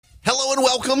Hello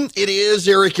and welcome. It is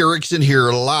Eric Erickson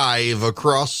here live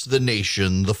across the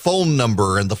nation. The phone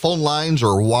number and the phone lines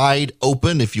are wide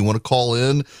open. If you want to call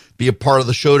in, be a part of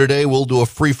the show today, we'll do a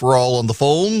free-for-all on the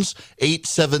phones.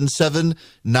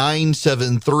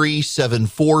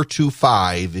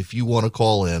 877-973-7425. If you want to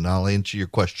call in, I'll answer your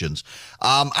questions.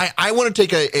 I want to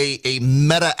take a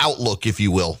meta outlook, if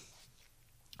you will.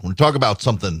 I want to talk about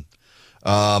something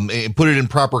and put it in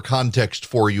proper context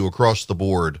for you across the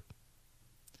board.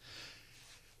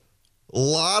 A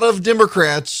lot of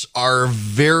Democrats are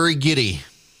very giddy.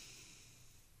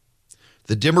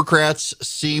 The Democrats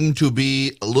seem to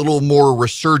be a little more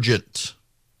resurgent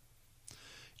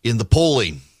in the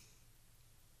polling.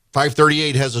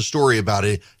 538 has a story about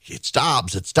it. It's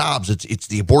Dobbs. It's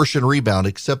the abortion rebound,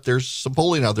 except there's some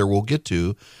polling out there we'll get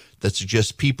to that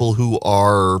suggests people who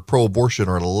are pro-abortion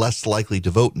are less likely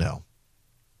to vote now.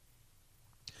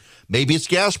 Maybe it's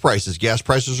gas prices. Gas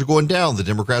prices are going down. The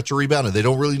Democrats are rebounding. They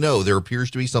don't really know. There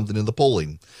appears to be something in the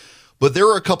polling. But there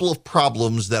are a couple of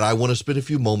problems that I want to spend a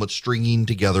few moments stringing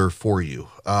together for you.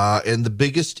 And the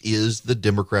biggest is the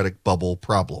Democratic bubble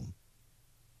problem.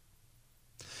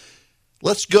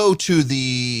 Let's go to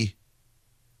the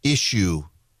issue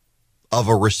of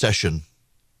a recession.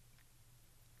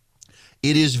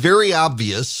 It is very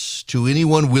obvious to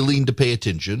anyone willing to pay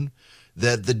attention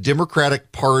that the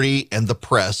Democratic Party and the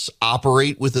press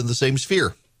operate within the same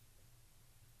sphere.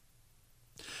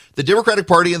 The Democratic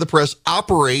Party and the press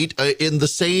operate in the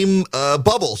same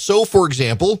bubble. So, for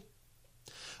example,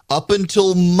 up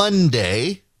until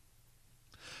Monday,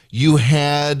 you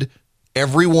had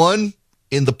everyone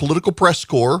in the political press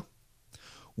corps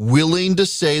willing to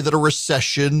say that a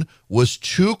recession was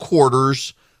 2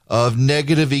 quarters of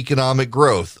negative economic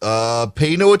growth.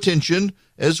 Pay no attention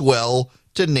as well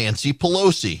to Nancy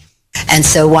Pelosi. And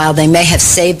so while they may have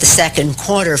saved the second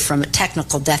quarter from a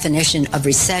technical definition of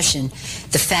recession,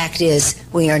 the fact is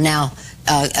we are now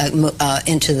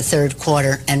into the third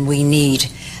quarter, and we need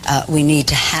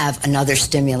to have another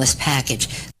stimulus package.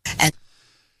 And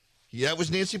yeah, it was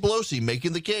Nancy Pelosi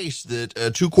making the case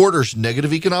that 2 quarters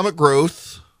negative economic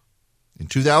growth in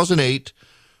 2008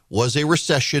 was a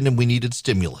recession and we needed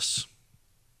stimulus.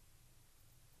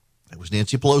 It was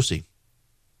Nancy Pelosi.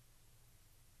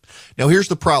 Now, here's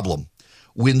the problem.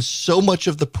 When so much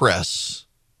of the press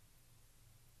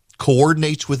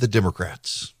coordinates with the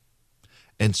Democrats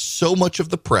and so much of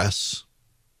the press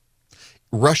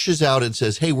rushes out and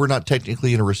says, hey, we're not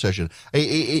technically in a recession,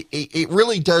 it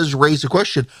really does raise the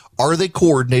question, are they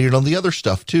coordinated on the other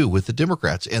stuff too with the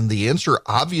Democrats? And the answer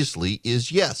obviously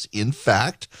is yes. In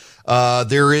fact,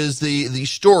 there is the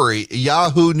story,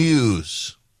 Yahoo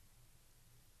News.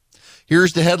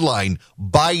 Here's the headline: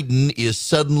 Biden is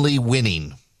suddenly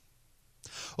winning.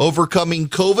 Overcoming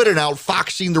COVID and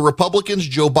outfoxing the Republicans,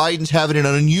 Joe Biden's having an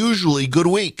unusually good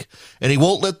week, and he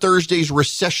won't let Thursday's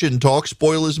recession talk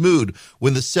spoil his mood.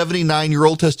 When the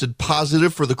 79-year-old tested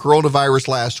positive for the coronavirus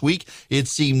last week, it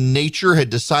seemed nature had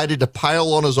decided to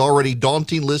pile on his already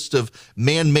daunting list of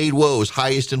man-made woes: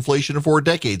 highest inflation in 4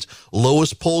 decades,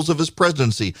 lowest polls of his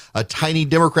presidency, a tiny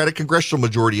Democratic congressional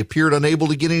majority, appeared unable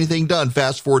to get anything done.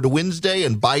 Fast forward to Wednesday,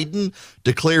 and Biden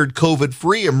declared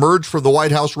COVID-free, emerged from the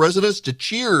White House residence to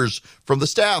cheers from the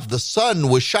staff. The sun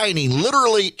was shining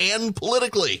literally and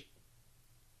politically.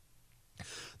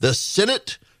 The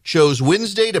Senate chose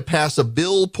Wednesday to pass a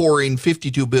bill pouring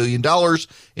 $52 billion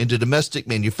into domestic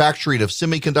manufacturing of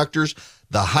semiconductors,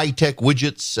 the high-tech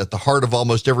widgets at the heart of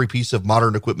almost every piece of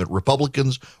modern equipment.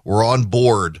 Republicans were on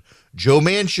board. Joe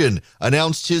Manchin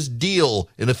announced his deal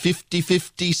in a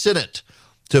 50-50 Senate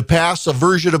to pass a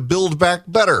version of Build Back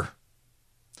Better.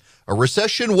 A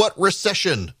recession? What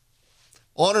recession?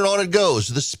 On and on it goes.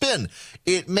 The spin.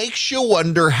 It makes you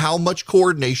wonder how much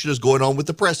coordination is going on with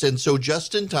the press. And so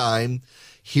just in time,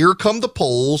 here come the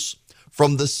polls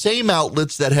from the same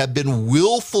outlets that have been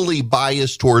willfully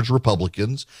biased towards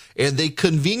Republicans, and they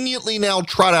conveniently now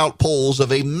trot out polls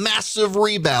of a massive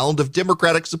rebound of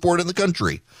Democratic support in the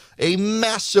country. A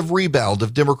massive rebound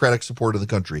of Democratic support in the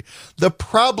country. The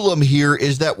problem here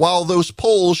is that while those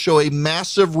polls show a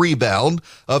massive rebound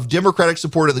of Democratic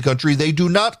support in the country, they do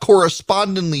not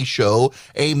correspondingly show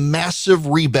a massive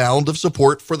rebound of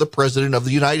support for the President of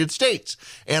the United States.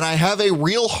 And I have a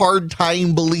real hard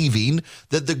time believing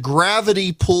that the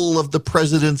gravity pull of the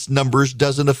president's numbers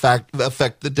doesn't affect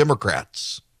the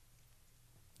Democrats.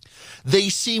 They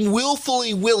seem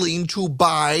willfully willing to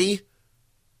buy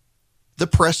the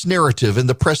press narrative, and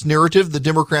the press narrative the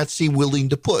Democrats seem willing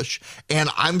to push. And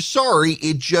I'm sorry,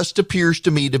 it just appears to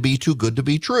me to be too good to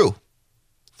be true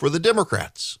for the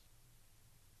Democrats.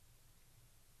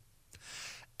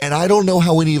 And I don't know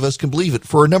how any of us can believe it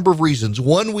for a number of reasons.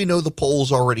 One, we know the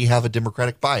polls already have a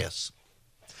Democratic bias.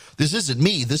 This isn't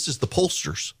me. This is the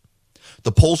pollsters.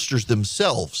 The pollsters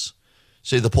themselves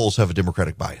say the polls have a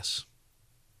Democratic bias.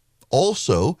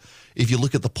 Also, if you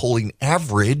look at the polling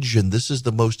average, and this is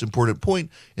the most important point,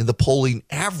 in the polling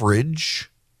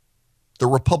average, the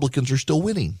Republicans are still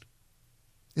winning.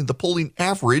 In the polling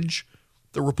average,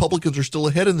 the Republicans are still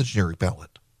ahead in the generic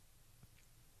ballot.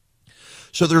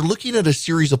 So they're looking at a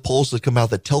series of polls that come out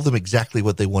that tell them exactly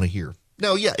what they want to hear.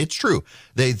 Now, yeah, it's true.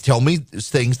 They tell me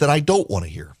things that I don't want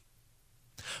to hear.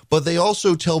 But they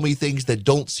also tell me things that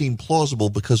don't seem plausible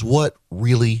because what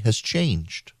really has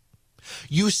changed?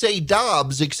 You say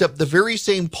Dobbs, except the very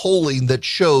same polling that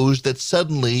shows that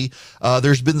suddenly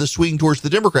there's been the swing towards the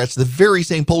Democrats, the very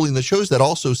same polling that shows that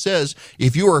also says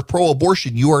if you are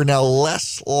pro-abortion, you are now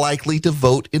less likely to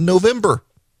vote in November.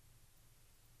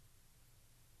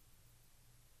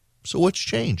 So what's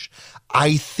changed?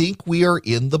 I think we are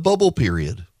in the bubble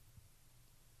period.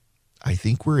 I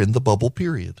think we're in the bubble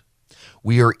period.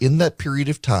 We are in that period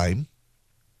of time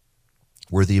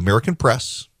where the American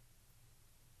press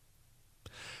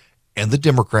and the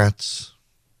Democrats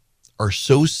are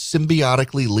so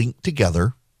symbiotically linked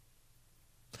together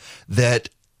that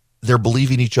they're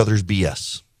believing each other's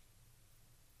BS.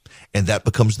 And that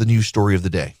becomes the news story of the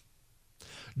day.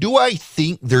 Do I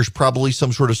think there's probably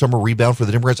some sort of summer rebound for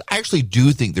the Democrats? I actually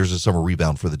do think there's a summer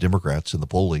rebound for the Democrats in the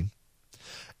polling.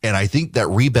 And I think that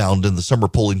rebound in the summer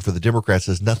polling for the Democrats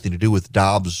has nothing to do with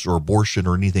Dobbs or abortion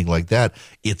or anything like that.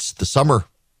 It's the summer.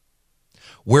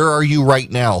 Where are you right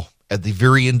now at the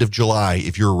very end of July?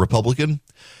 If you're a Republican,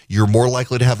 you're more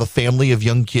likely to have a family of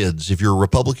young kids. If you're a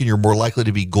Republican, you're more likely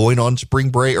to be going on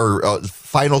spring break or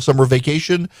final summer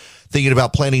vacation, thinking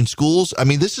about planning schools. I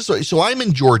mean, so I'm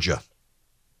in Georgia.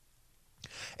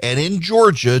 And in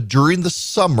Georgia, during the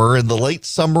summer and the late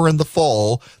summer and the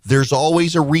fall, there's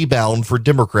always a rebound for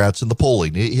Democrats in the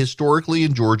polling. Historically,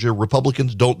 in Georgia,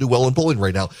 Republicans don't do well in polling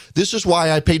right now. This is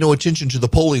why I pay no attention to the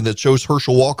polling that shows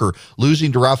Herschel Walker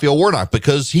losing to Raphael Warnock,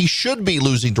 because he should be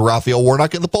losing to Raphael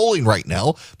Warnock in the polling right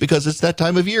now because it's that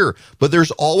time of year. But there's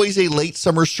always a late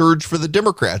summer surge for the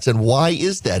Democrats. And why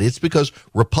is that? It's because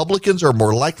Republicans are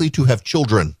more likely to have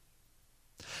children.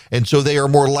 And so they are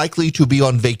more likely to be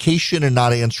on vacation and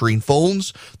not answering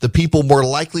phones. The people more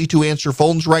likely to answer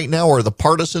phones right now are the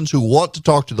partisans who want to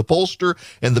talk to the pollster,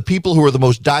 and the people who are the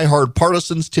most diehard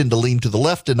partisans tend to lean to the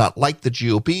left and not like the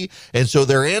GOP. And so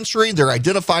they're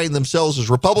identifying themselves as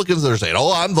Republicans. They're saying,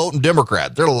 oh, I'm voting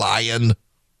Democrat. They're lying.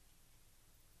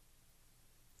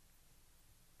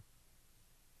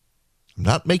 I'm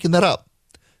not making that up.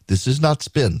 This is not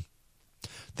spin.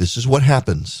 This is what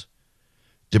happens.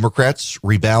 Democrats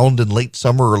rebound in late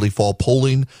summer, early fall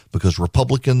polling because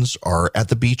Republicans are at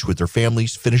the beach with their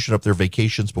families, finishing up their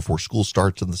vacations before school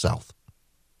starts in the South.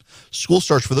 School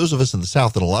starts for those of us in the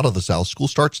South, and a lot of the South, school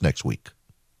starts next week.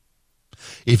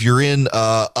 If you're in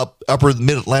upper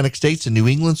mid-Atlantic states in New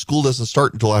England, school doesn't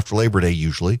start until after Labor Day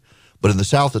usually, but in the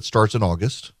South, it starts in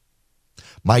August.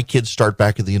 My kids start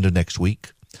back at the end of next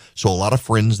week. So a lot of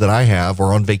friends that I have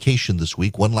are on vacation this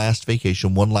week, one last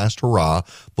vacation, one last hurrah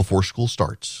before school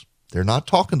starts. They're not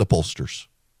talking to pollsters.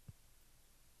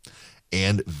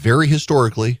 And very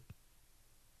historically,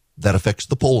 that affects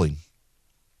the polling.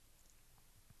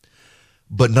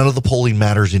 But none of the polling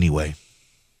matters anyway,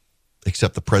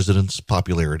 except the president's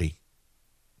popularity.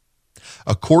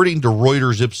 According to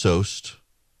Reuters Ipsos,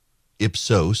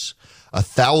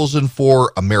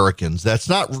 1,004 Americans. That's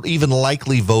not even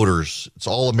likely voters. It's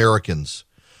all Americans.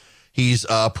 He's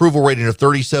approval rating of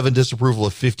 37, disapproval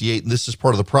of 58. And this is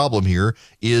part of the problem here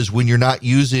is when you're not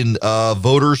using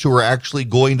voters who are actually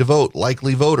going to vote,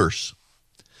 likely voters.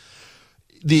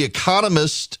 The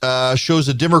Economist shows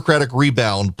a Democratic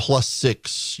rebound,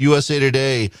 +6. USA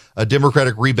Today, a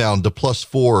Democratic rebound to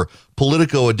 +4.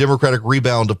 Politico, a Democratic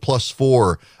rebound to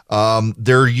 +4.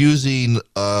 They're using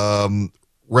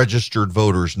registered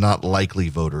voters, not likely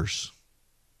voters.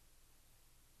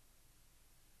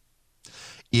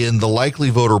 In the likely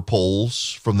voter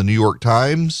polls from the New York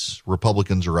Times,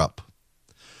 Republicans are up.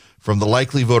 From the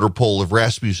likely voter poll of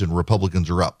Rasmussen, Republicans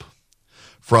are up.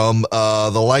 From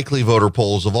the likely voter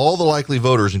polls of all the likely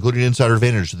voters, including Insider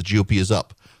Advantage, the GOP is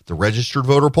up. The registered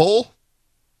voter poll,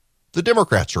 the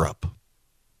Democrats are up.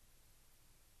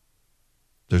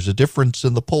 There's a difference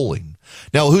in the polling.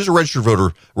 Now, who's a registered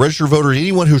voter? Registered voter is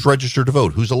anyone who's registered to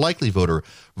vote. Who's a likely voter?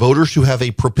 Voters who have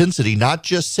a propensity, not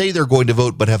just say they're going to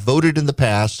vote, but have voted in the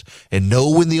past and know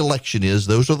when the election is.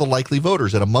 Those are the likely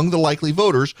voters. And among the likely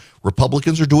voters,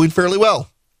 Republicans are doing fairly well.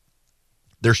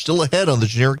 They're still ahead on the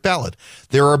generic ballot.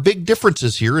 There are big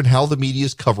differences here in how the media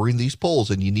is covering these polls,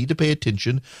 and you need to pay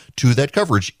attention to that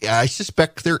coverage. I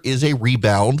suspect there is a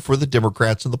rebound for the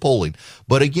Democrats in the polling.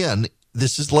 But again,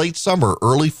 this is late summer,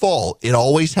 early fall. It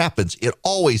always happens. It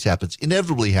always happens.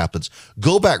 Inevitably happens.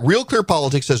 Go back. Real Clear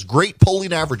Politics has great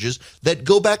polling averages that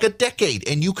go back a decade,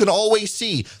 and you can always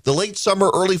see the late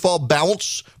summer, early fall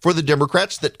bounce for the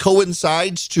Democrats that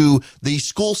coincides to the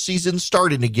school season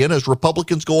starting again as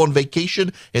Republicans go on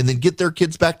vacation and then get their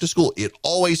kids back to school. It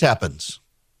always happens.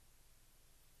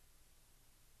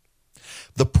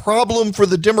 The problem for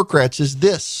the Democrats is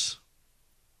this.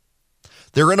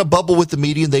 They're in a bubble with the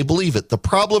media and they believe it. The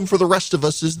problem for the rest of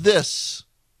us is this.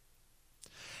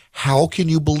 How can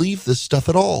you believe this stuff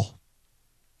at all?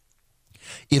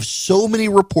 If so many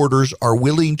reporters are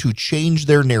willing to change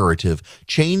their narrative,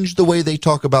 change the way they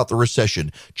talk about the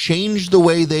recession, change the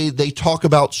way they talk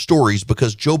about stories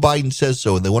because Joe Biden says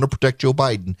so and they want to protect Joe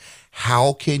Biden,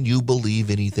 how can you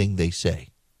believe anything they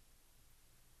say?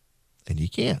 And you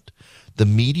can't. The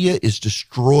media is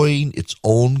destroying its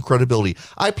own credibility.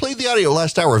 I played the audio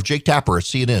last hour of Jake Tapper at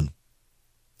CNN.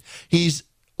 He's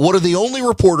one of the only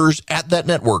reporters at that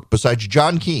network, besides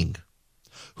John King,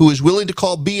 who is willing to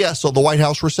call BS on the White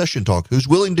House recession talk, who's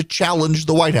willing to challenge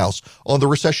the White House on the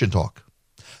recession talk.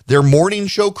 Their morning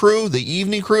show crew, the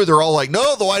evening crew, they're all like,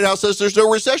 no, the White House says there's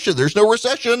no recession. There's no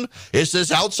recession. It's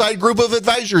this outside group of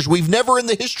advisors we've never in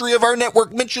the history of our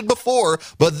network mentioned before,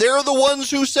 but they're the ones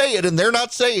who say it, and they're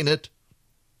not saying it.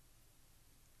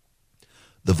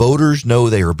 The voters know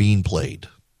they are being played.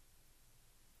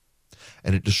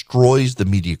 And it destroys the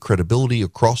media credibility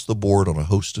across the board on a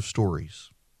host of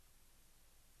stories.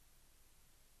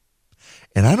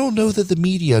 And I don't know that the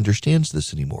media understands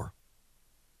this anymore.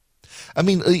 I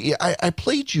mean, I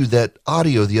played you that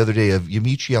audio the other day of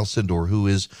Yamiche Alcindor, who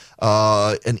is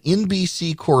an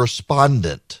NBC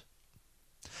correspondent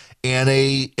and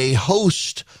a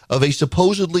host of a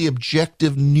supposedly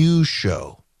objective news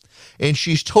show. And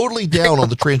she's totally down on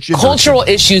the transgender. Cultural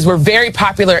issues were very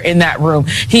popular in that room.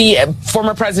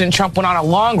 Former President Trump went on a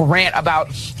long rant about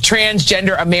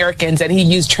transgender Americans, and he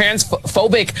used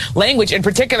transphobic language. In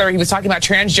particular, he was talking about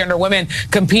transgender women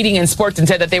competing in sports and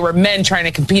said that they were men trying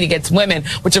to compete against women,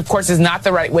 which of course is not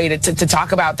the right way to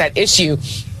talk about that issue.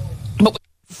 But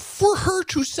for her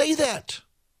to say that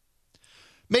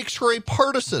makes her a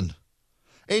partisan.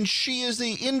 And she is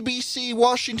the NBC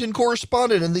Washington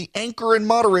correspondent and the anchor and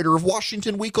moderator of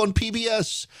Washington Week on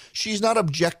PBS. She's not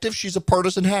objective. She's a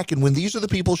partisan hack. And when these are the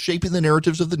people shaping the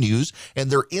narratives of the news,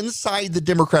 and they're inside the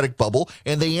Democratic bubble,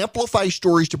 and they amplify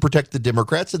stories to protect the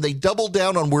Democrats, and they double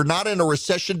down on we're not in a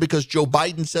recession because Joe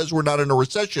Biden says we're not in a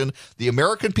recession, the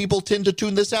American people tend to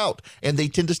tune this out, and they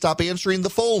tend to stop answering the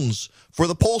phones for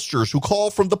the pollsters who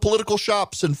call from the political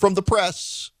shops and from the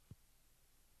press.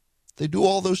 They do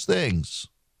all those things.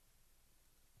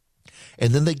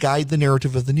 And then they guide the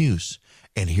narrative of the news.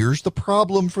 And here's the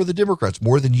problem for the Democrats,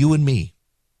 more than you and me.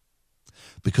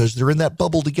 Because they're in that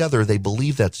bubble together, they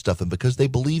believe that stuff. And because they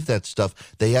believe that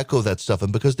stuff, they echo that stuff.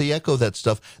 And because they echo that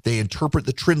stuff, they interpret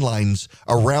the trend lines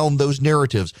around those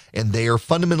narratives. And they are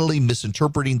fundamentally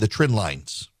misinterpreting the trend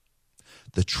lines.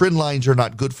 The trend lines are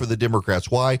not good for the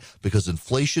Democrats. Why? Because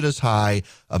inflation is high,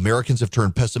 Americans have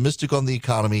turned pessimistic on the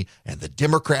economy, and the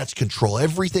Democrats control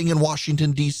everything in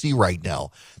Washington, D.C. right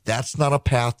now. That's not a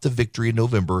path to victory in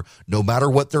November, no matter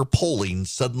what their polling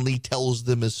suddenly tells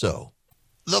them is so.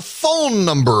 The phone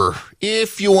number,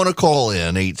 if you want to call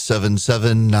in,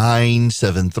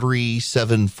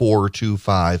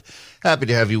 877-973-7425. Happy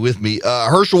to have you with me.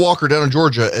 Herschel Walker down in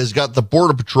Georgia has got the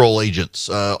Border Patrol agents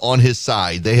on his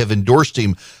side. They have endorsed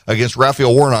him against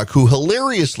Raphael Warnock, who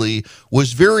hilariously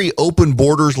was very open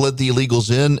borders, let the illegals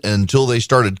in until they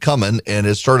started coming, and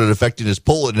it started affecting his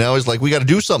poll. And now he's like, we got to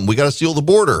do something. We got to seal the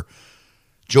border.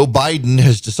 Joe Biden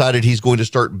has decided he's going to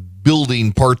start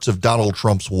building parts of Donald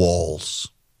Trump's walls.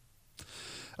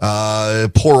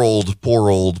 Poor old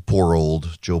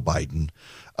Joe Biden.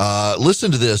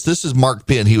 Listen to this. This is Mark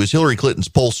Penn. He was Hillary Clinton's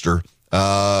pollster,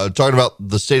 talking about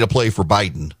the state of play for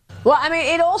Biden. Well, I mean,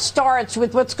 it all starts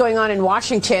with what's going on in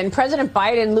Washington. President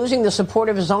Biden losing the support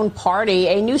of his own party.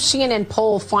 A new CNN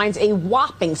poll finds a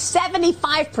whopping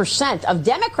 75% of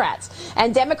Democrats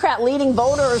and Democrat-leading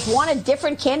voters want a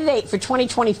different candidate for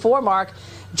 2024, Mark.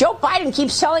 Joe Biden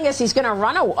keeps telling us he's going to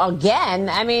run again.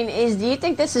 I mean, do you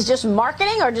think this is just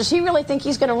marketing, or does he really think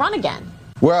he's going to run again?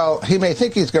 Well, he may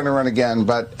think he's going to run again,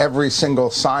 but every single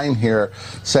sign here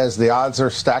says the odds are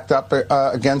stacked up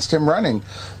against him running.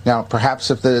 Now,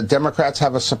 perhaps if the Democrats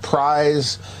have a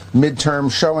surprise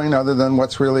midterm showing other than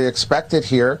what's really expected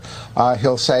here.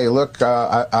 He'll say, look,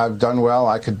 I've done well.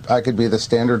 I could be the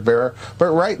standard bearer.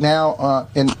 But right now,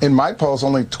 in my polls,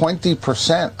 only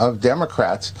 20% of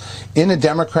Democrats in a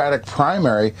Democratic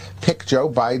primary pick Joe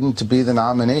Biden to be the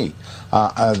nominee.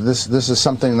 This is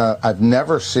something that I've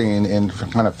never seen in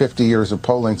kind of 50 years of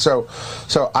polling. So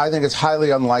I think it's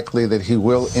highly unlikely that he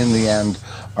will, in the end,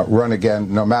 run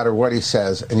again, no matter what he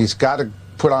says. And he's got to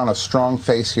put on a strong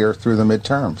face here through the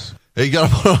midterms. You got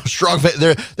to put on a strong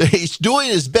face. He's doing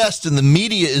his best, and the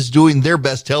media is doing their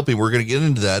best to help him. We're going to get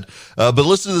into that. But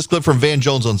listen to this clip from Van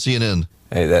Jones on CNN.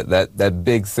 Hey, that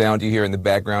big sound you hear in the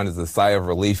background is a sigh of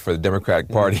relief for the Democratic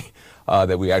Party.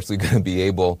 That we actually going to be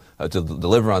able to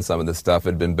deliver on some of this stuff.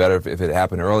 It'd been better if it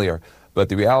happened earlier. But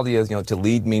the reality is, to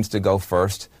lead means to go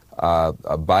first.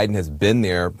 Biden has been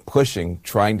there pushing,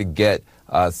 trying to get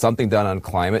something done on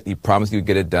climate. He promised he would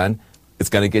get it done. It's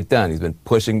going to get done. He's been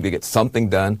pushing to get something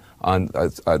done on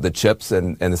the chips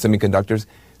and the semiconductors.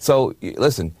 So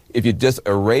listen, if you just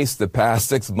erase the past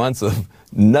 6 months of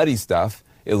nutty stuff,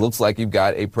 it looks like you've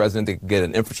got a president to get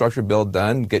an infrastructure bill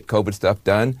done, get COVID stuff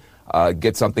done,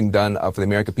 get something done for the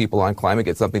American people on climate,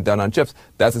 get something done on chips.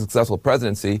 That's a successful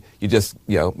presidency. You just,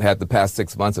 had the past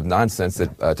 6 months of nonsense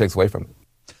that takes away from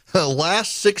it. The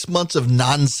last 6 months of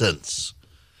nonsense.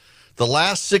 The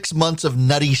last 6 months of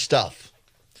nutty stuff.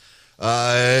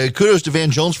 Kudos to Van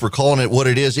Jones for calling it what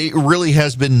it is. It really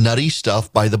has been nutty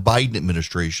stuff by the Biden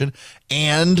administration.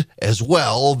 And as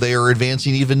well, they are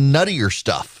advancing even nuttier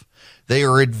stuff. They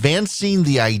are advancing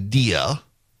the idea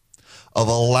of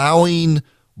allowing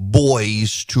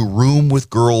boys to room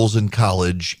with girls in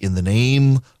college in the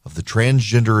name of the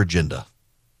transgender agenda.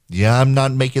 Yeah, I'm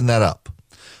not making that up.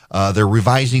 They're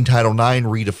revising Title IX,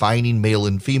 redefining male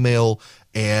and female,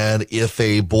 and if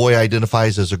a boy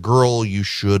identifies as a girl, you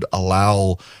should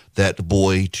allow that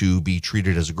boy to be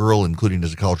treated as a girl, including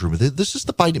as a college roommate. This is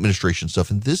the Biden administration stuff,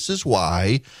 and this is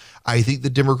why I think the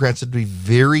Democrats have to be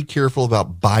very careful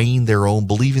about buying their own,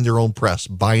 believing their own press,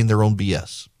 buying their own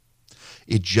BS.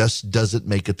 It just doesn't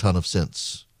make a ton of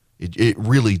sense. It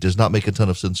really does not make a ton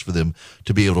of sense for them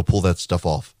to be able to pull that stuff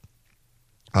off.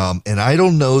 And I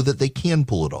don't know that they can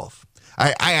pull it off.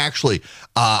 I actually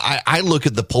look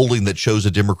at the polling that shows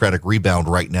a Democratic rebound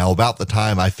right now about the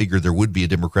time I figured there would be a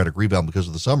Democratic rebound because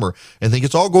of the summer, and think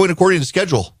it's all going according to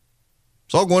schedule.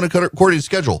 It's all going according to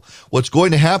schedule. What's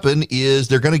going to happen is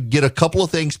they're going to get a couple of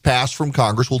things passed from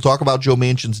Congress. We'll talk about Joe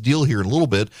Manchin's deal here in a little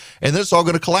bit, and then it's all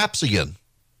going to collapse again.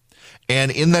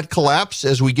 And in that collapse,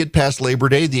 as we get past Labor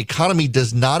Day, the economy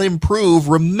does not improve.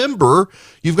 Remember,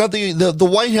 you've got the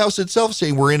White House itself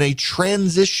saying we're in a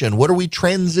transition. What are we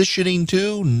transitioning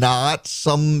to? Not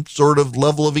some sort of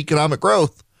level of economic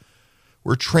growth.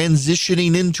 We're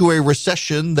transitioning into a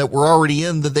recession that we're already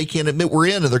in, that they can't admit we're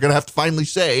in, and they're going to have to finally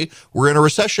say we're in a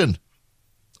recession.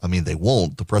 I mean, they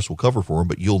won't. The press will cover for them,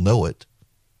 but you'll know it.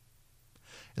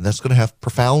 And that's going to have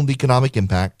profound economic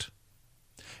impact.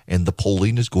 And the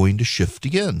polling is going to shift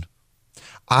again.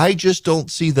 I just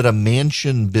don't see that a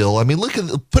Manchin bill. I mean,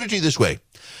 put it to you this way.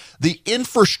 The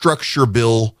infrastructure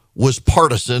bill was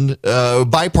partisan,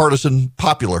 bipartisan,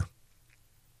 popular.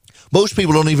 Most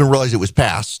people don't even realize it was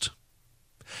passed.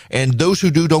 And those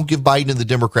who do don't give Biden and the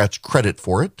Democrats credit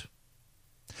for it.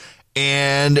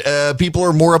 And people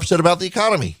are more upset about the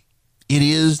economy. It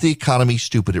is the economy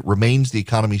stupid. It remains the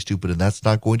economy stupid, and that's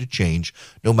not going to change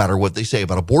no matter what they say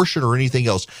about abortion or anything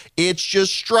else. It's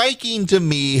just striking to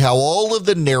me how all of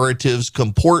the narratives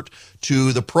comport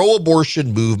to the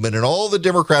pro-abortion movement, and all the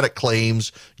Democratic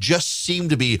claims just seem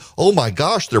to be, oh my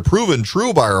gosh, they're proven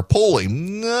true by our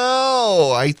polling.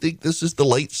 No, I think this is the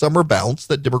late summer bounce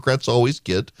that Democrats always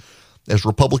get as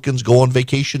Republicans go on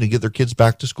vacation and get their kids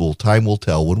back to school. Time will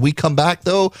tell. When we come back,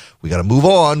 though, we got to move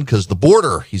on because the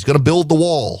border, he's going to build the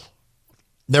wall.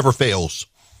 Never fails.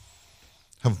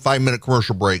 Have a 5-minute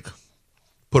commercial break.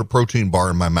 Put a protein bar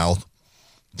in my mouth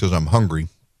because I'm hungry.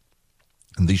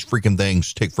 And these freaking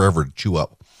things take forever to chew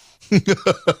up.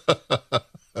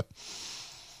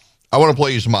 I want to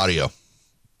play you some audio.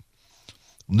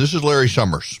 This is Larry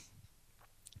Summers.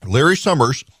 Larry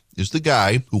Summers is the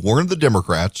guy who warned the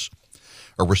Democrats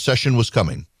a recession was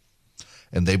coming,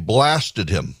 and they blasted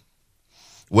him.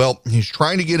 Well, he's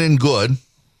trying to get in good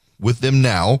with them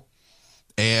now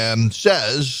and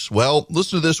says, well,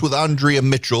 listen to this with Andrea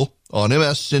Mitchell on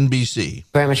MSNBC.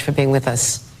 Very much for being with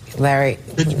us, Larry.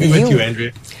 Good to be with you,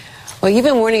 Andrea. Well, you've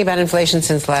been warning about inflation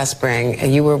since last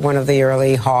spring. You were one of the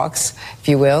early hawks, if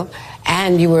you will,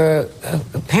 and you were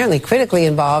apparently critically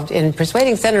involved in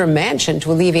persuading Senator Manchin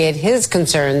to alleviate his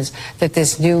concerns that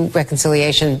this new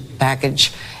reconciliation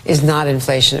package is not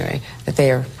inflationary, that they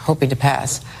are hoping to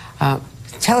pass.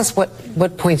 Tell us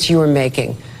what points you were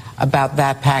making about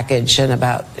that package and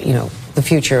about, the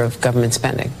future of government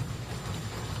spending.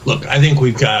 Look, I think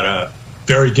we've got a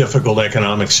very difficult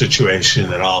economic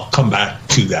situation, and I'll come back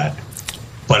to that.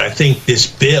 But I think this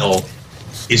bill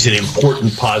is an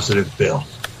important positive bill.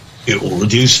 It will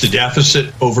reduce the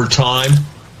deficit over time,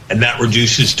 and that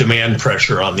reduces demand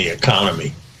pressure on the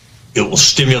economy. It will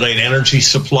stimulate energy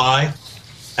supply,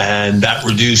 and that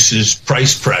reduces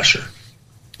price pressure.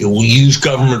 It will use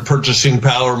government purchasing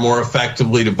power more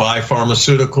effectively to buy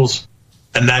pharmaceuticals,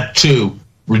 and that too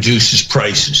reduces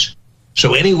prices.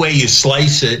 So any way you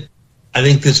slice it, I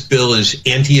think this bill is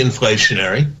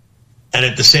anti-inflationary, and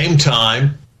at the same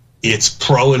time, it's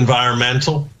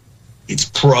pro-environmental, it's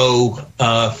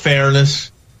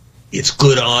pro-fairness, it's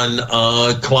good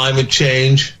on climate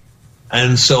change,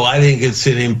 and so I think it's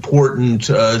an important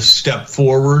step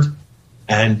forward.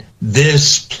 And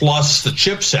this plus the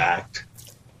CHIPS Act,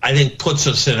 I think, puts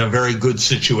us in a very good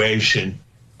situation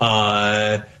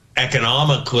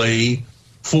economically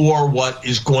for what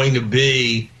is going to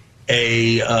be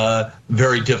a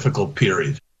very difficult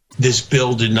period. This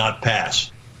bill did not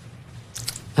pass.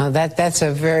 That's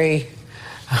a very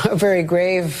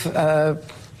grave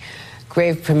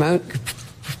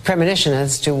premonition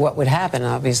as to what would happen,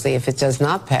 obviously, if it does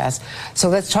not pass. So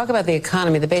let's talk about the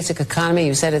economy, the basic economy.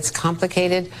 You said it's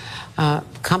complicated.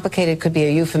 Complicated could be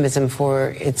a euphemism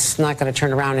for it's not going to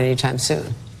turn around anytime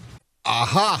soon.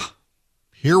 Aha.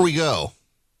 Here we go.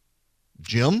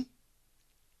 Jim?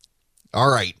 All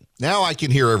right. Now I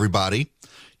can hear everybody.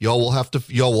 Y'all will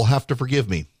have to forgive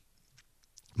me.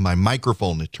 My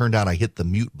microphone, it turned out I hit the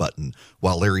mute button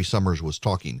while Larry Summers was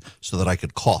talking so that I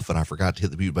could cough, and I forgot to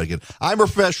hit the mute button again. I'm a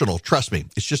professional. Trust me.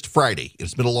 It's just Friday.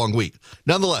 It's been a long week.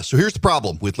 Nonetheless, so here's the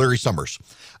problem with Larry Summers.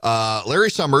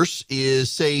 Larry Summers is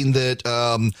saying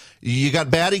that you got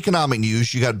bad economic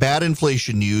news, you got bad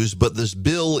inflation news, but this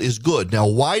bill is good. Now,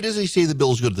 why does he say the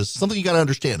bill is good? This is something you got to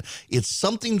understand. It's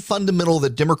something fundamental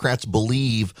that Democrats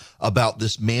believe about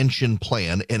this Manchin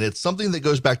plan, and it's something that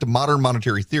goes back to modern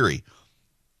monetary theory.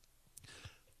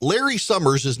 Larry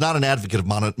Summers is not an advocate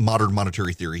of modern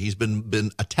monetary theory. He's been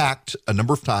attacked a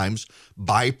number of times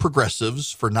by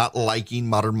progressives for not liking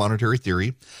modern monetary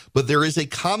theory, but there is a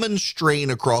common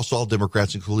strain across all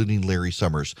Democrats, including Larry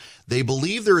Summers. They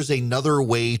believe there is another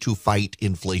way to fight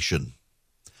inflation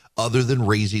other than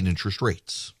raising interest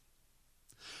rates.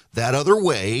 That other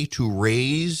way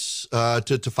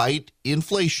to fight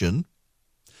inflation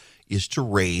is to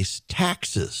raise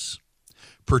taxes,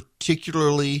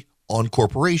 particularly on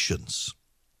corporations.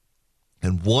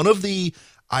 And one of the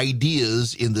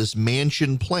ideas in this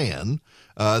Manchin plan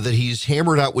that he's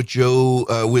hammered out with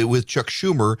with Chuck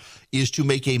Schumer is to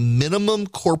make a minimum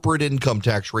corporate income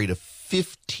tax rate of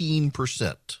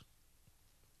 15%.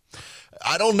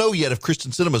 I don't know yet if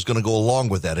Kristen Sinema is going to go along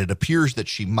with that. It appears that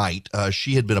she might.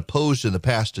 She had been opposed in the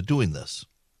past to doing this.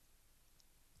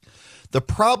 The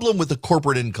problem with the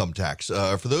corporate income tax,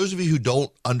 for those of you who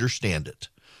don't understand it,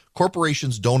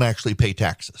 corporations don't actually pay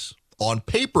taxes. On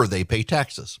paper, they pay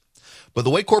taxes. But the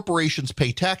way corporations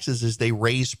pay taxes is they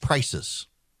raise prices.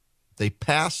 They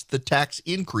pass the tax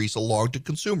increase along to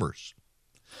consumers.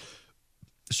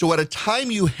 So at a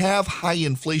time you have high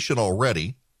inflation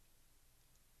already,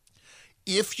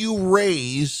 if you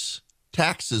raise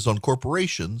taxes on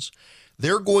corporations,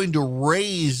 they're going to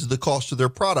raise the cost of their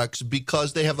products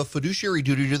because they have a fiduciary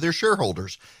duty to their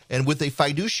shareholders. And with a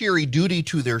fiduciary duty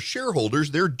to their shareholders,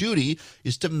 their duty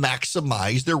is to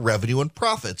maximize their revenue and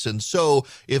profits. And so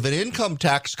if an income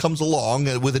tax comes along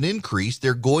with an increase,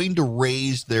 they're going to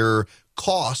raise their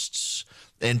costs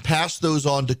and pass those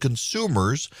on to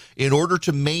consumers in order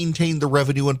to maintain the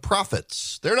revenue and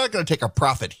profits. They're not going to take a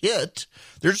profit hit.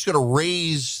 They're just going to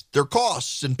raise their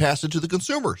costs and pass it to the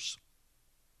consumers.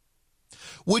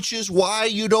 Which is why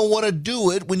you don't want to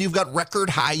do it when you've got record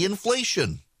high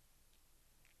inflation.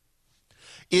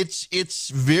 It's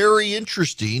very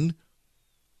interesting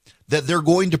that they're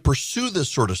going to pursue this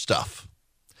sort of stuff,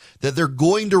 that they're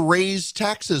going to raise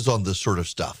taxes on this sort of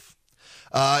stuff.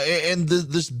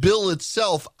 This bill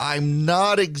itself, I'm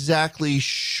not exactly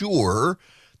sure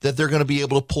that they're going to be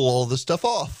able to pull all this stuff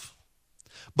off.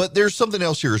 But there's something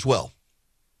else here as well.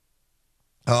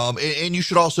 And you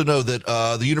should also know that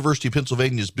the University of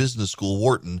Pennsylvania's Business School,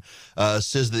 Wharton,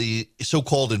 says the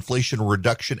so-called Inflation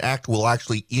Reduction Act will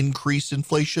actually increase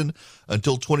inflation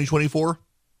until 2024.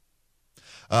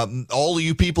 All of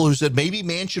you people who said maybe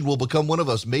Manchin will become one of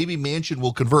us, maybe Manchin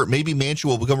will convert, maybe Manchin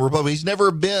will become a Republican. He's never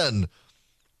been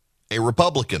a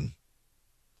Republican.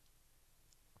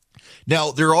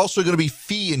 Now, there are also going to be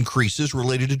fee increases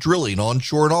related to drilling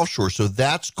onshore and offshore, so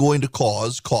that's going to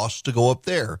cause costs to go up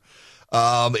there.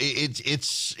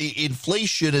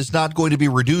 Inflation is not going to be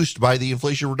reduced by the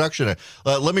Inflation Reduction Act.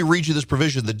 Let me read you this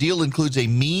provision. The deal includes a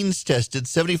means-tested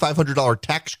 $7,500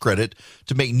 tax credit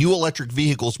to make new electric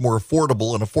vehicles more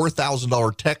affordable and a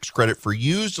 $4,000 tax credit for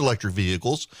used electric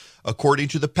vehicles, according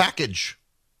to the package.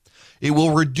 It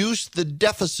will reduce the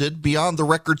deficit beyond the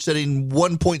record-setting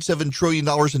 $1.7 trillion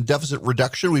in deficit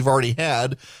reduction we've already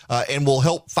had, and will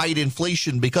help fight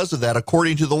inflation because of that,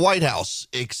 according to the White House.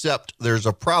 Except there's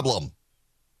a problem.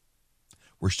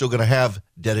 We're still going to have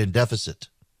debt and deficit.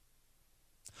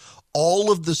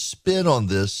 All of the spin on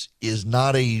this is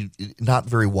not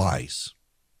very wise.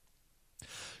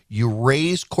 You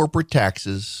raise corporate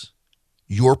taxes,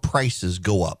 your prices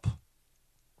go up.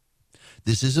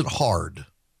 This isn't hard.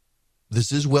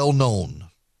 This is well known.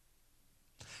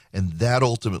 And that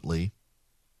ultimately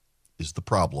is the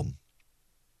problem.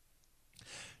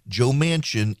 Joe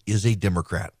Manchin is a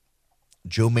Democrat.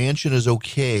 Joe Manchin is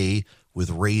okay with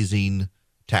raising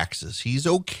taxes. He's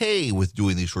okay with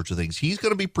doing these sorts of things. He's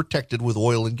going to be protected with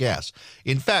oil and gas.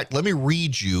 In fact, let me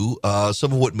read you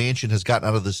some of what Manchin has gotten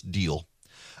out of this deal.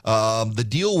 The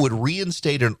deal would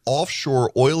reinstate an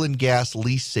offshore oil and gas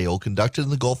lease sale conducted in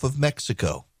the Gulf of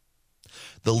Mexico.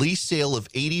 The lease sale of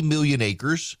 80 million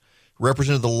acres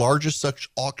represented the largest such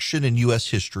auction in U.S.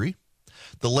 history.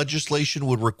 The legislation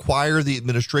would require the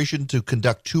administration to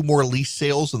conduct 2 more lease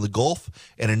sales in the Gulf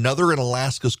and another in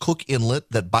Alaska's Cook Inlet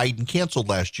that Biden canceled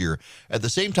last year. At the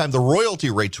same time, the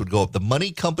royalty rates would go up. The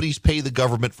money companies pay the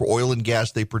government for oil and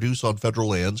gas they produce on federal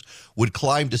lands would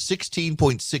climb to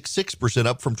 16.66%,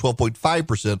 up from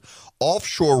 12.5%.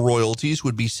 Offshore royalties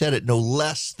would be set at no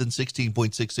less than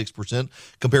 16.66%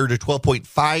 compared to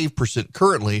 12.5%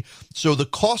 currently. So the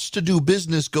cost to do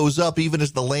business goes up even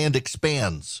as the land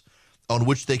expands on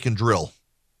which they can drill.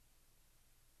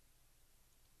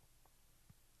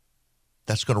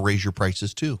 That's going to raise your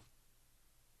prices too.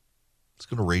 It's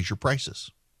going to raise your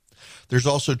prices. There's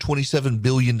also $27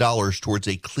 billion towards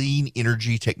a clean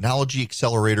energy technology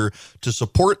accelerator to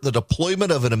support the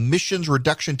deployment of an emissions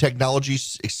reduction technology,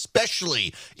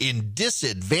 especially in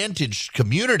disadvantaged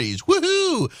communities.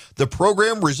 Woohoo! The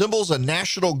program resembles a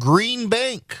national green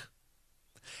bank.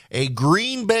 A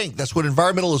green bank, that's what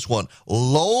environmentalists want.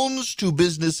 Loans to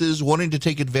businesses wanting to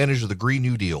take advantage of the Green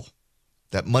New Deal.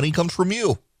 That money comes from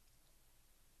you.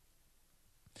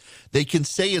 They can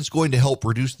say it's going to help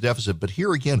reduce the deficit, but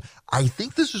here again, I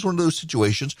think this is one of those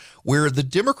situations where the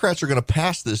Democrats are going to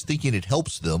pass this thinking it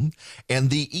helps them, and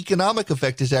the economic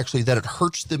effect is actually that it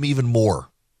hurts them even more.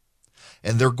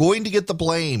 And they're going to get the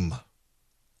blame.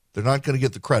 They're not going to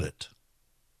get the credit.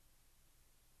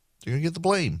 They're going to get the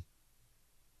blame.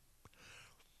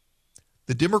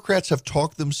 The Democrats have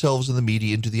talked themselves in the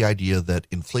media into the idea that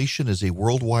inflation is a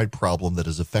worldwide problem that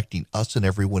is affecting us and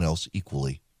everyone else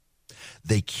equally.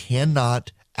 They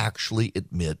cannot actually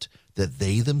admit that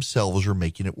they themselves are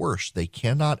making it worse. They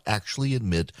cannot actually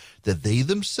admit that they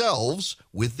themselves,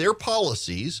 with their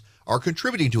policies, are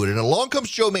contributing to it. And along comes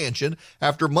Joe Manchin,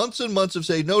 after months and months of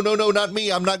saying, no, not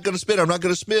me, I'm not going to spend, I'm not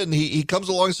going to spend. He comes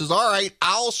along and says, all right,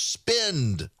 I'll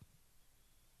spend.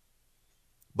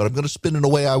 But I'm going to spend in a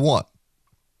way I want.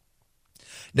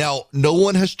 Now, no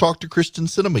one has talked to Kristen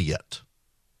Sinema yet.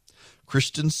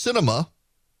 Kristen Sinema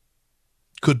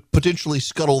could potentially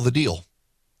scuttle the deal.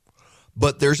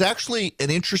 But there's actually an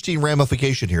interesting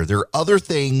ramification here. There are other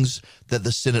things that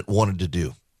the Senate wanted to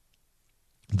do.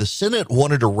 The Senate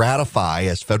wanted to ratify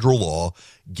as federal law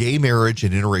gay marriage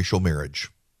and interracial marriage.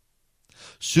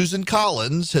 Susan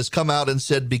Collins has come out and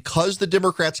said because the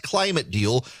Democrats' climate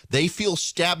deal, they feel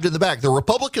stabbed in the back. The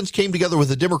Republicans came together with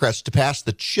the Democrats to pass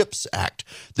the CHIPS Act.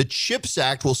 The CHIPS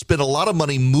Act will spend a lot of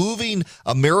money moving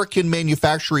American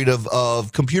manufacturing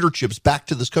of computer chips back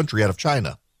to this country out of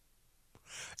China.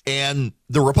 And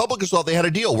the Republicans thought they had a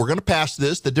deal. We're going to pass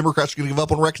this. The Democrats are going to give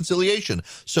up on reconciliation.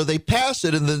 So they pass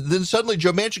it, and then suddenly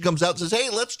Joe Manchin comes out and says, hey,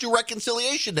 let's do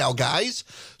reconciliation now, guys.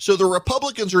 So the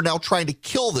Republicans are now trying to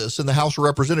kill this in the House of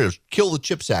Representatives, kill the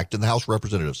CHIPS Act in the House of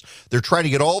Representatives. They're trying to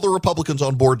get all the Republicans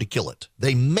on board to kill it.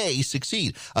 They may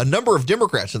succeed. A number of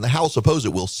Democrats in the House oppose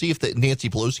it. We'll see if Nancy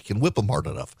Pelosi can whip them hard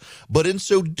enough. But in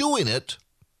so doing it,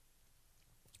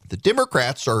 the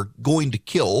Democrats are going to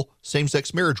kill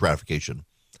same-sex marriage ratification.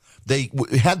 They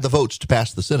had the votes to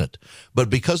pass the Senate, but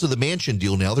because of the Manchin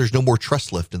deal now, there's no more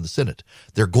trust left in the Senate.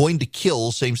 They're going to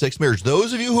kill same-sex marriage.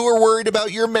 Those of you who are worried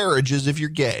about your marriages if you're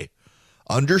gay,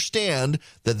 understand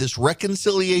that this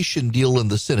reconciliation deal in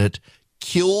the Senate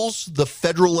kills the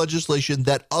federal legislation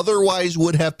that otherwise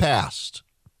would have passed.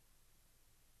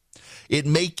 It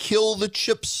may kill the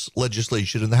CHIPS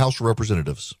legislation in the House of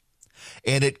Representatives.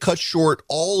 and it cuts short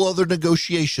all other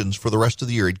negotiations for the rest of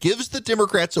the year. It gives the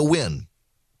Democrats a win.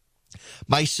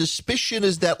 My suspicion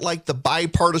is that, like the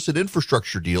bipartisan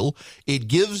infrastructure deal, it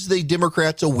gives the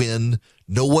Democrats a win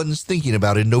no one's thinking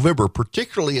about in November,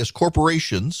 particularly as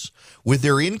corporations, with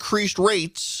their increased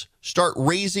rates, start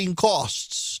raising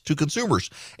costs to consumers.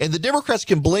 And the Democrats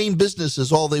can blame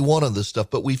businesses all they want on this stuff,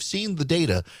 but we've seen the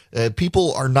data.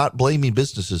 People are not blaming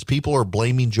businesses. People are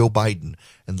blaming Joe Biden.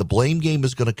 And the blame game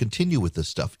is going to continue with this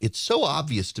stuff. It's so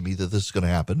obvious to me that this is going to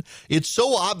happen. It's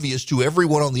so obvious to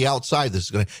everyone on the outside this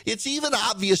is going to. It's even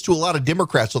obvious to a lot of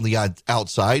Democrats on the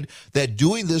outside that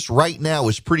doing this right now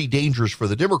is pretty dangerous for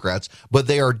the Democrats, but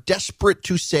they are desperate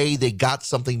to say they got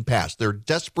something passed. They're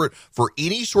desperate for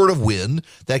any sort of win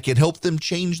that can help them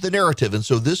change the narrative. And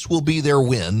so this will be their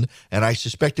win, and I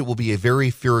suspect it will be a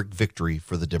very Pyrrhic victory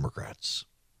for the Democrats.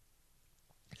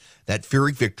 That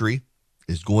Pyrrhic victory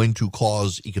is going to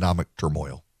cause economic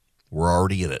turmoil. We're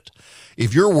already in it.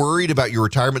 If you're worried about your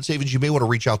retirement savings, you may want to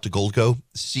reach out to Goldco,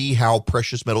 see how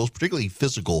precious metals, particularly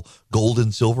physical gold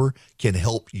and silver, can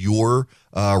help your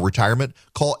retirement.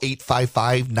 Call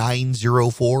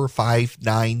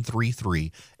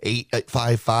 855-904-5933.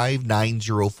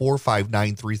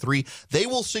 855-904-5933. They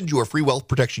will send you a free wealth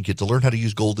protection kit to learn how to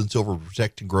use gold and silver to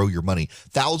protect and grow your money.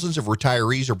 Thousands of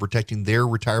retirees are protecting their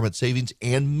retirement savings,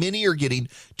 and many are getting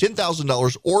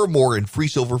 $10,000 or more in free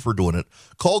silver for doing it.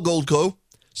 Call Goldco.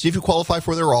 See if you qualify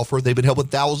for their offer. They've been helping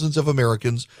thousands of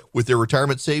Americans with their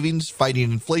retirement savings,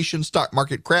 fighting inflation, stock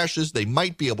market crashes. They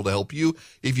might be able to help you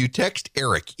if you text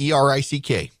ERIC,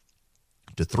 E-R-I-C-K,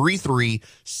 to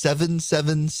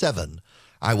 33777.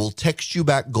 I will text you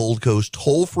back Goldco's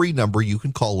toll-free number. You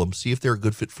can call them, see if they're a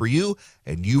good fit for you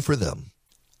and you for them.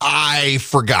 I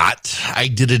forgot. I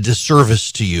did a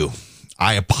disservice to you.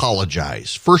 I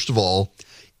apologize. First of all,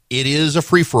 it is a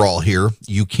free-for-all here.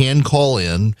 You can call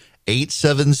in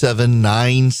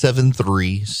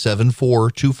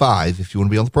 877-973-7425 if you want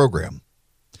to be on the program.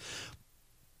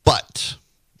 But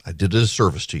I did a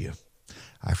disservice to you.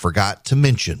 I forgot to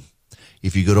mention,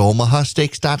 if you go to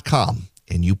omahasteaks.com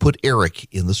and you put Eric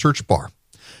in the search bar,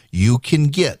 you can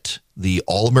get the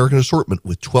All-American Assortment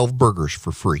with 12 burgers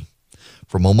for free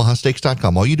from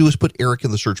omahasteaks.com. All you do is put Eric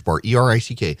in the search bar,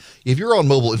 E-R-I-C-K. If you're on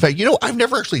mobile, in fact, I've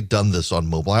never actually done this on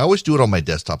mobile. I always do it on my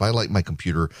desktop. I like my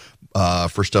computer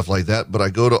for stuff like that, but I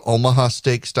go to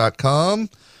omahasteaks.com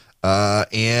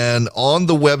and on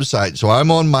the website, so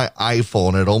I'm on my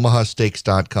iPhone at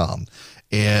omahasteaks.com.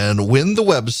 And when the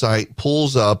website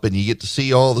pulls up and you get to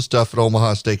see all the stuff at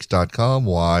omahasteaks.com,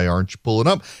 why aren't you pulling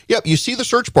up? Yep, you see the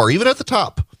search bar, even at the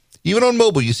top. Even on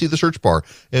mobile, you see the search bar.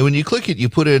 And when you click it, you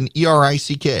put in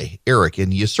E-R-I-C-K, Eric,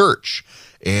 and you search.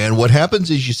 And what happens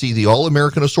is you see the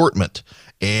All-American Assortment.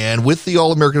 And with the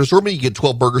All-American Assortment, you get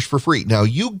 12 burgers for free. Now,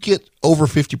 you get over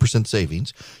 50%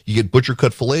 savings. You get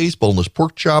butcher-cut fillets, boneless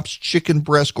pork chops, chicken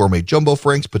breast, gourmet jumbo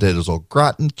franks, potatoes au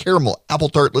gratin, caramel apple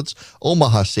tartlets,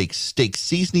 Omaha steak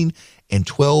seasoning, and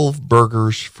 12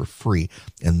 burgers for free.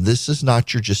 And this is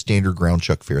not your just standard ground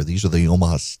chuck fare. These are the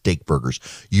Omaha steak burgers.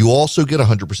 You also get a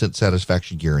 100%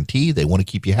 satisfaction guarantee. They want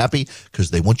to keep you happy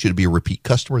because they want you to be a repeat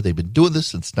customer. They've been doing this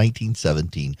since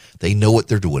 1917. They know what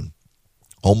they're doing.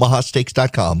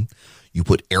 omahasteaks.com. You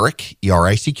put Eric,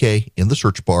 E-R-I-C-K, in the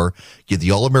search bar, get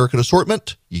the All-American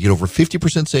Assortment, you get over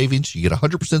 50% savings, you get a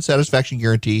 100% satisfaction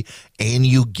guarantee, and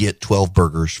you get 12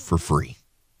 burgers for free.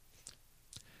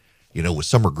 With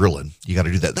summer grilling, you got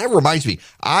to do that. That reminds me,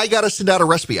 I got to send out a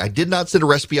recipe. I did not send a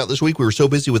recipe out this week. We were so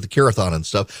busy with the Carathon and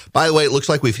stuff. By the way, it looks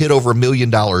like we've hit over $1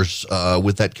 million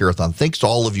with that Carathon. Thanks to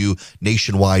all of you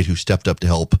nationwide who stepped up to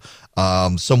help.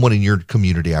 Someone in your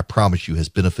community, I promise you, has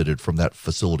benefited from that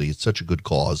facility. It's such a good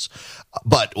cause.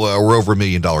 But we're over $1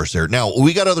 million there. Now,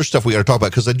 we got other stuff we got to talk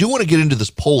about because I do want to get into this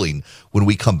polling when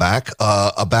we come back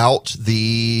about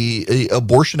the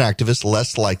abortion activists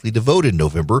less likely to vote in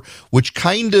November, which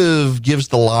kind of gives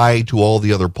the lie to all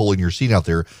the other polling you're seeing out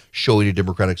there showing a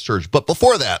Democratic surge. But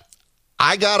before that,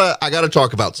 I gotta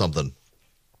talk about something.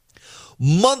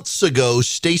 Months ago,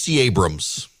 Stacey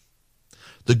Abrams,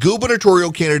 the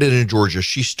gubernatorial candidate in Georgia,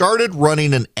 she started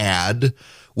running an ad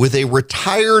with a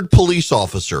retired police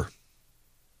officer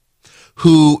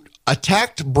who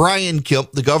attacked Brian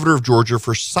Kemp, the governor of Georgia,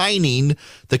 for signing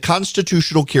the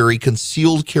constitutional carry,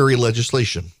 concealed carry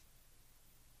legislation.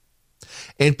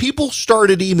 And people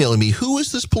started emailing me, who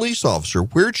is this police officer?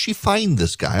 Where'd she find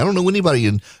this guy? I don't know anybody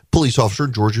in police officer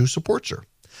in Georgia who supports her.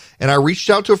 And I reached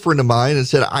out to a friend of mine and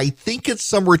said, I think it's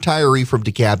some retiree from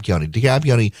DeKalb County. DeKalb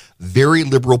County, very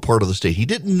liberal part of the state. He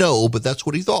didn't know, but that's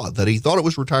what he thought, that he thought it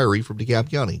was retiree from DeKalb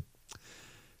County.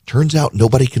 Turns out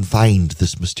nobody can find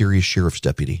this mysterious sheriff's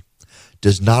deputy.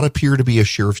 does not appear to be a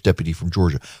sheriff's deputy from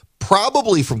Georgia.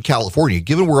 Probably from California,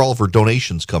 given where all of her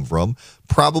donations come from,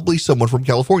 probably someone from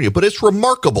California. But it's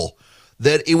remarkable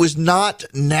that it was not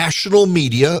national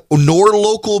media nor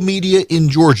local media in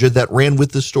Georgia that ran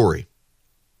with the story.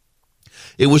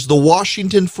 It was the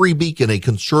Washington Free Beacon, a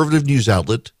conservative news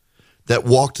outlet,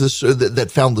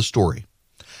 that found the story.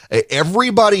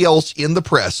 Everybody else in the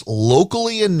press,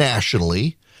 locally and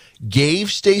nationally,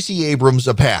 gave Stacey Abrams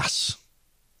a pass.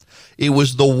 It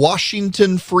was the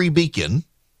Washington Free Beacon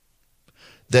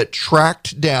that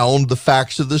tracked down the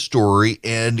facts of the story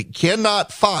and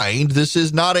cannot find, this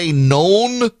is not a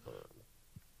known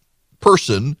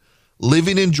person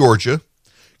living in Georgia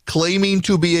claiming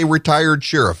to be a retired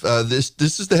sheriff.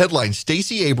 This is the headline.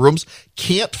 Stacey Abrams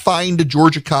can't find a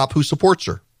Georgia cop who supports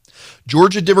her.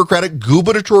 Georgia Democratic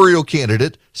gubernatorial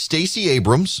candidate Stacey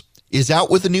Abrams is out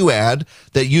with a new ad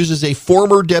that uses a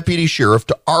former deputy sheriff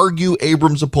to argue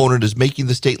Abrams' opponent is making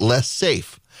the state less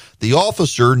safe. The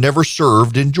officer never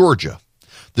served in Georgia.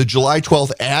 The July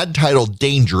 12th ad, titled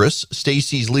Dangerous,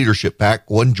 Stacey's Leadership PAC,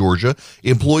 One Georgia,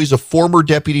 employs a former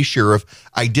deputy sheriff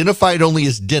identified only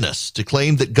as Dennis to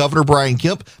claim that Governor Brian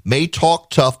Kemp may talk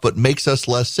tough but makes us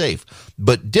less safe.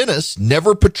 But Dennis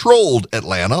never patrolled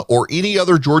Atlanta or any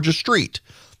other Georgia street.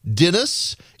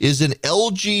 Dennis is an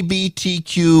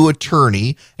LGBTQ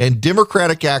attorney and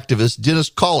Democratic activist, Dennis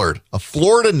Collard, a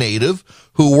Florida native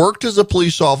who worked as a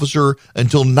police officer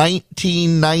until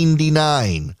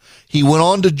 1999. He went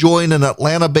on to join an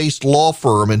Atlanta-based law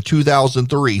firm in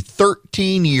 2003,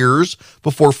 13 years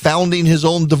before founding his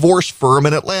own divorce firm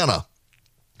in Atlanta.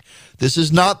 This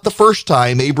is not the first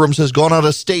time Abrams has gone out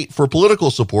of state for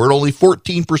political support. Only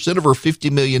 14% of her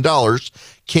 $50 million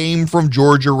came from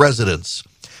Georgia residents.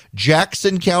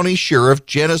 Jackson County Sheriff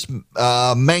Janice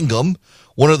Mangum,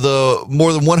 one of the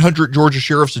more than 100 Georgia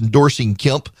sheriffs endorsing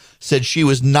Kemp, said she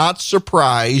was not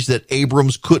surprised that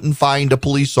Abrams couldn't find a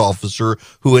police officer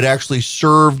who had actually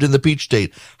served in the Peach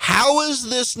State. How is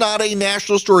this not a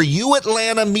national story? You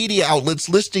Atlanta media outlets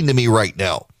listening to me right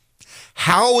now.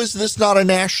 How is this not a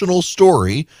national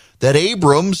story that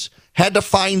Abrams had to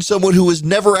find someone who was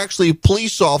never actually a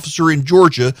police officer in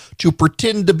Georgia to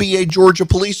pretend to be a Georgia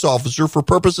police officer for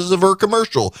purposes of her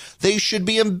commercial? They should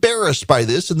be embarrassed by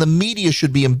this, and the media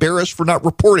should be embarrassed for not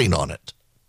reporting on it.